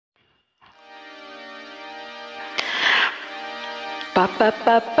Pa pa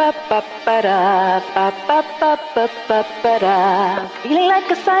pa pa pa pa da, pa pa pa pa pa pa da. Feeling like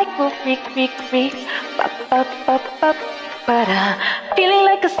a psycho freak, freak, freak. Pa pa pa pa pa da. Feeling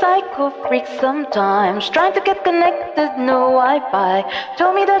like a psycho freak sometimes. Trying to get connected, no Wi-Fi.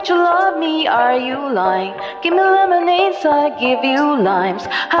 Tell me that you love me, are you lying? Give me lemonades, I give you limes.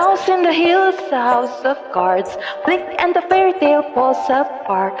 House in the hills, a house of cards. Blink and the fairy tale falls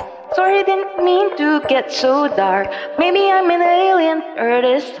apart. Sorry, didn't mean to get so dark. Maybe I'm an alien, earth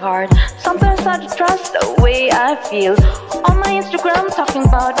is hard. Sometimes I don't trust the way I feel. On my Instagram talking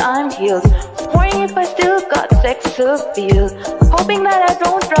about I'm healed. Worrying if I still got sex appeal. Hoping that I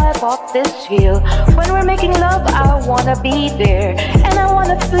don't drive off this field. When we're making love, I wanna be there. And I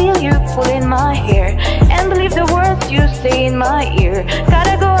wanna feel you pulling my hair. And believe the words you say in my ear.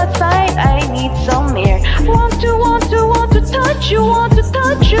 Gotta go outside, I need some air. Want to touch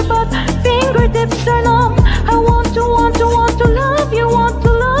you, but fingertips are numb. I want to love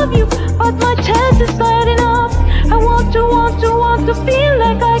you, but my chest is tight enough. I want to feel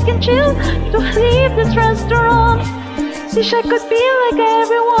like I can chill, to leave this restaurant. Wish I could be like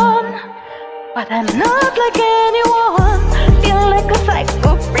everyone, but I'm not like anyone. Feel like a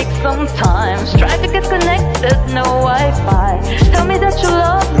psycho freak sometimes. Try to get connected, no Wi-Fi. Tell me that you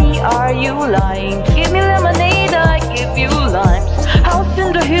love me, are you lying? Give me lemonade, I give you limes. House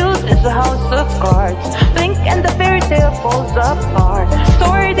in the hills is a house of cards. Blink and the fairy tale falls apart.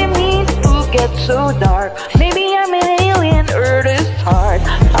 Sorry, didn't mean to get so dark. Maybe I'm an alien, earth is hard.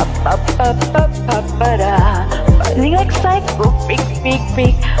 Pa pa pa pa pa pa da. Feeling like psycho freak, freak,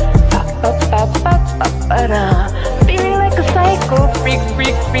 freak. Pa pa pa pa pa pa da. Feeling like a psycho freak,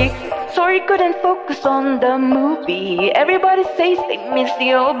 freak, freak. Sorry, couldn't focus on the movie. Everybody says they miss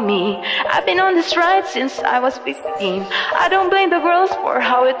the old me. I've been on this ride since I was 15. I don't blame the girls for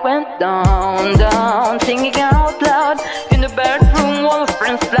how it went down, down. Singing out loud in the bedroom while my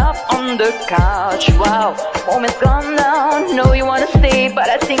friends laugh on the couch. Wow, moment's gone down. Know you wanna stay, but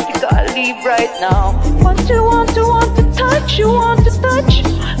I think you gotta leave right now. Want to touch you, want to touch.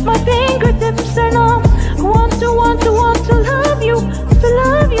 My fingertips are numb. Want to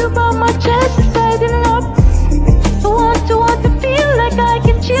love you, but my chest is tightening up. Want to feel like I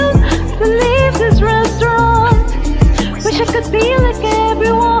can chill, to leave this restaurant. Wish I could be like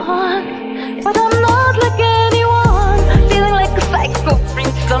everyone, but I'm not like anyone. Feeling like a psycho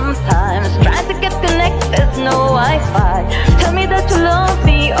freak sometimes. Trying to get connected, no Wi-Fi. Tell me that you love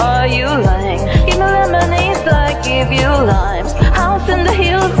me, are you lying? Give me lemonade, I give you limes. House in the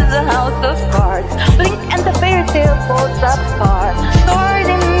hills is a house of cards. Blink and the fairy tale falls apart. Sorry,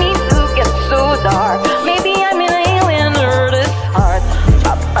 didn't mean to get so dark. Maybe I'm an alien, earth is hard.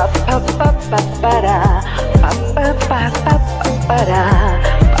 Pa pa pa pa pa pa da. Pa pa pa pa pa pa da.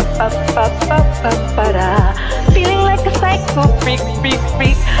 Pa pa pa pa pa da. Feeling like a psycho freak, freak,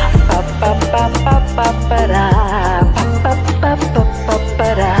 freak. Pa pa pa pa pa pa da.